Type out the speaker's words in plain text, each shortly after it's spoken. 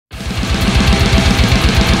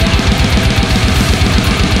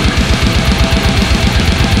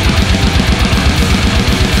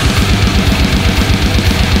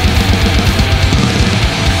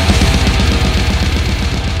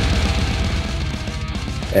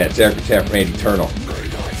And it's Aircraft from Haiti Eternal.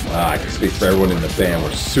 I can speak for everyone in the band.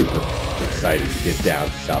 We're super excited to get down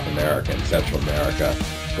to South America and Central America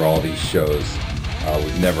for all these shows.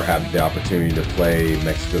 We've never had the opportunity to play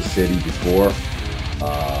Mexico City before.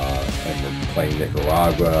 And we're playing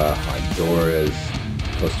Nicaragua, Honduras,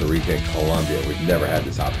 Costa Rica, and Colombia. We've never had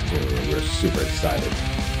this opportunity. We're super excited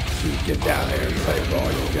to get down there and play for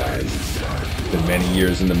all you guys. It's been many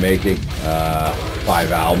years in the making,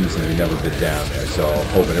 5 albums, and we've never been down there. So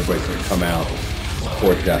hoping everybody's going to come out,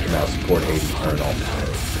 support Death Metal, support Haiti Eternal.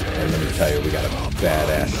 And let me tell you, we got a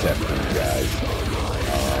badass set for you guys.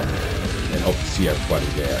 And hope to see everybody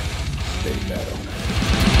there. Stay metal.